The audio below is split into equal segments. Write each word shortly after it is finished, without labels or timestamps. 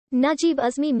Najib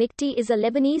Mikati is a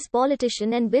Lebanese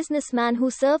politician and businessman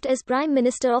who served as Prime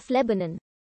Minister of Lebanon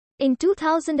in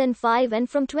 2005 and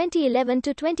from 2011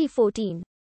 to 2014.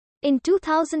 In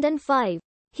 2005,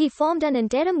 he formed an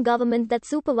interim government that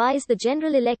supervised the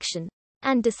general election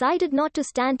and decided not to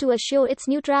stand to assure its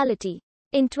neutrality.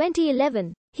 In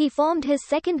 2011, he formed his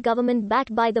second government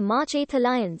backed by the March 8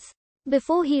 alliance,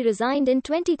 before he resigned in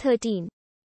 2013.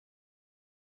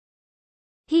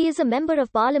 He is a member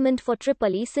of parliament for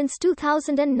Tripoli since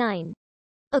 2009.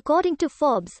 According to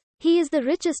Forbes, he is the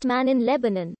richest man in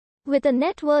Lebanon, with a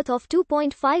net worth of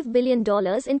 $2.5 billion in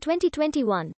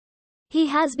 2021. He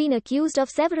has been accused of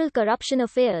several corruption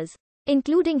affairs,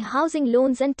 including housing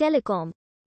loans and telecom.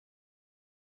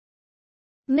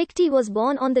 Mikati was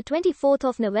born on the 24th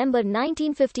of November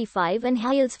 1955 and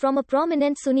hails from a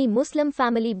prominent Sunni Muslim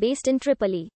family based in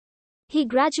Tripoli. He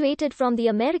graduated from the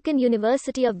American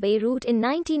University of Beirut in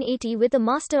 1980 with a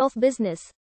Master of Business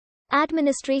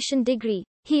Administration degree.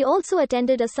 He also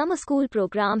attended a summer school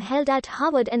program held at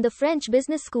Harvard and the French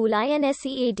business school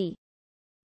INSEAD.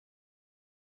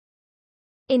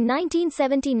 In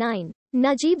 1979,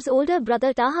 Najib's older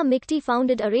brother Taha Mikati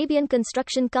founded Arabian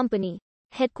Construction Company,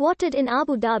 headquartered in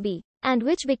Abu Dhabi, and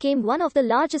which became one of the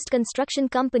largest construction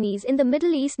companies in the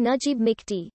Middle East. Najib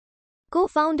Mikati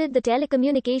co-founded the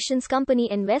telecommunications company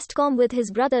Investcom with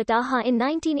his brother Taha in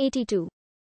 1982.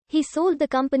 He sold the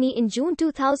company in June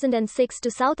 2006 to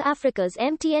South Africa's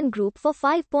MTN Group for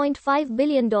 $5.5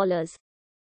 billion.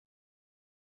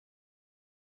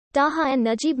 Taha and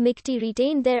Najib Mikati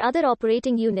retained their other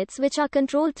operating units which are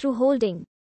controlled through holding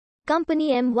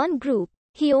company M1 Group.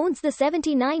 He owns the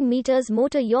 79 meters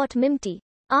motor yacht Mimti.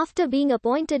 After being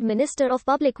appointed Minister of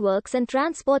Public Works and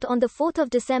Transport on 4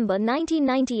 December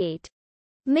 1998.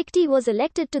 Mikati was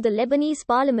elected to the Lebanese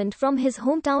parliament from his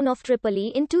hometown of Tripoli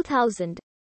in 2000,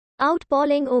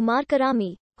 outpolling Omar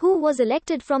Karami, who was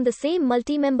elected from the same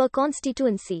multi-member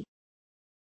constituency.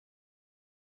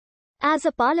 As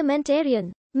a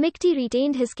parliamentarian, Mikati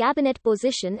retained his cabinet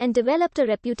position and developed a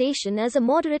reputation as a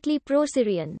moderately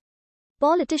pro-Syrian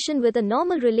politician with a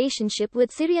normal relationship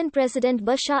with Syrian President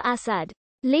Bashar Assad.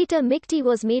 Later Mikati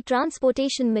was made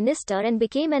transportation minister and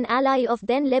became an ally of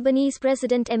then Lebanese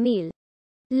President Emile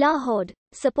Lahode,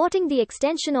 supporting the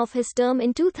extension of his term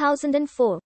in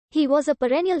 2004. He was a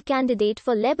perennial candidate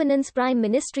for Lebanon's prime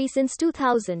ministry since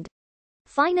 2000,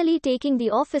 finally taking the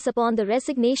office upon the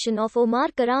resignation of Omar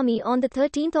Karami on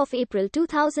 13 April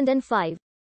 2005.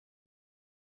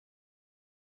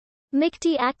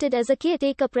 Mikati acted as a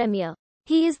caretaker premier.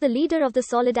 He is the leader of the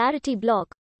Solidarity Bloc,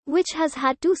 which has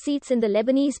had 2 seats in the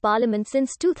Lebanese parliament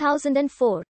since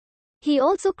 2004. He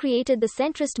also created the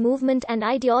centrist movement and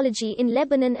ideology in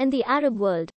Lebanon and the Arab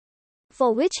world,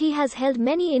 for which he has held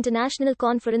many international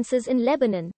conferences in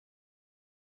Lebanon.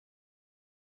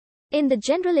 In the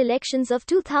general elections of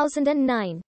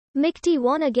 2009, Mikati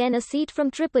won again a seat from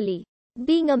Tripoli,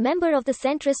 being a member of the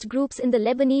centrist groups in the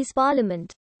Lebanese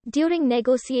parliament. During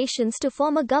negotiations to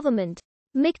form a government,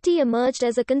 Mikati emerged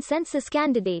as a consensus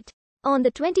candidate. On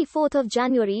 24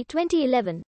 January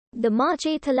 2011, the March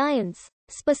 8 alliance,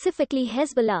 specifically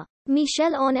Hezbollah,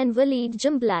 Michel Aoun and Walid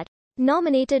Jumblat,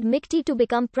 nominated Mikati to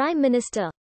become prime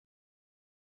minister.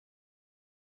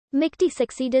 Mikati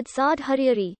succeeded Saad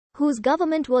Hariri, whose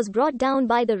government was brought down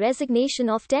by the resignation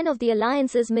of 10 of the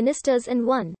alliance's ministers and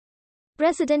one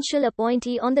presidential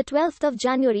appointee on 12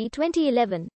 January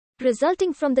 2011,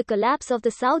 resulting from the collapse of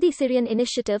the Saudi-Syrian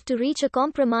initiative to reach a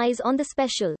compromise on the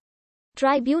Special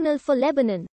Tribunal for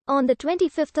Lebanon. On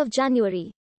 25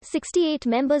 January, 68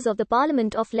 members of the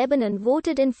Parliament of Lebanon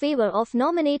voted in favor of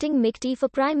nominating Mikati for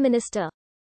Prime Minister.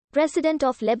 President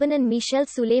of Lebanon Michel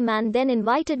Suleiman then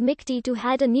invited Mikati to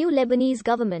head a new Lebanese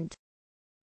government.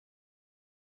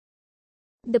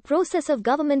 The process of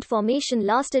government formation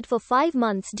lasted for 5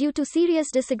 months due to serious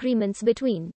disagreements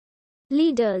between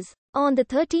leaders. On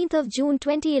 13 June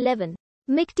 2011,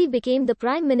 Mikati became the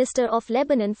Prime Minister of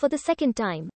Lebanon for the second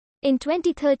time. In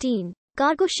 2013,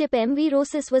 cargo ship MV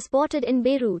Rosis was spotted in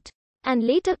Beirut, and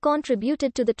later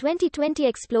contributed to the 2020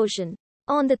 explosion.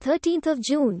 On 13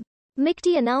 June,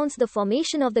 Mikati announced the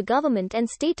formation of the government and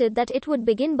stated that it would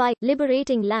begin by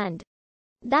liberating land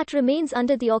that remains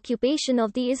under the occupation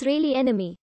of the Israeli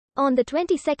enemy. On the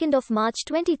 22nd of March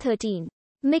 2013,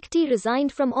 Mikati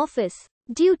resigned from office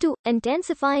due to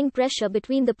intensifying pressure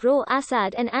between the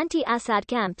pro-Assad and anti-Assad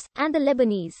camps, and the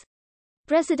Lebanese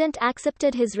president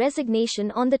accepted his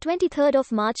resignation on the 23rd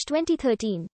of March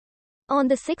 2013. On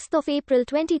the 6th of April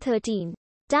 2013,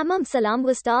 Tamam Salam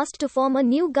was tasked to form a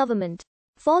new government,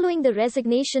 following the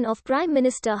resignation of Prime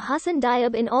Minister Hassan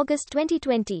Diab in August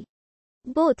 2020.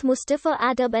 Both Mustafa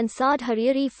Adab and Saad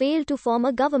Hariri failed to form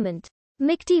a government.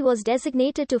 Mikti was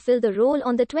designated to fill the role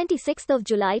on 26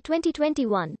 July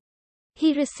 2021.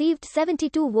 He received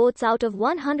 72 votes out of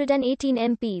 118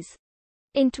 MPs.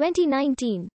 In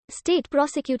 2019, State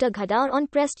Prosecutor Ghadar on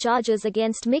pressed charges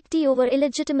against Mikti over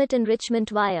illegitimate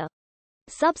enrichment via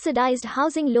subsidized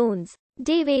housing loans.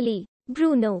 Develi,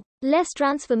 Bruno. Less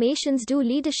transformations do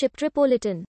leadership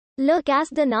Tripolitan. Le Cas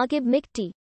de Najib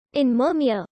Mikati. In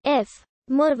Murmia, F.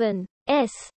 Mervan.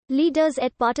 S. Leaders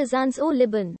et Partisans au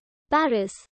Liban.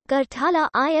 Paris. Karthala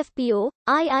IFPO,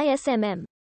 IISMM.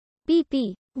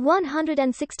 pp.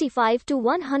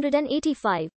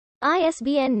 165-185.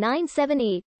 ISBN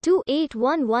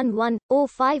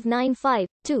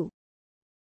 978-28111-0595-2.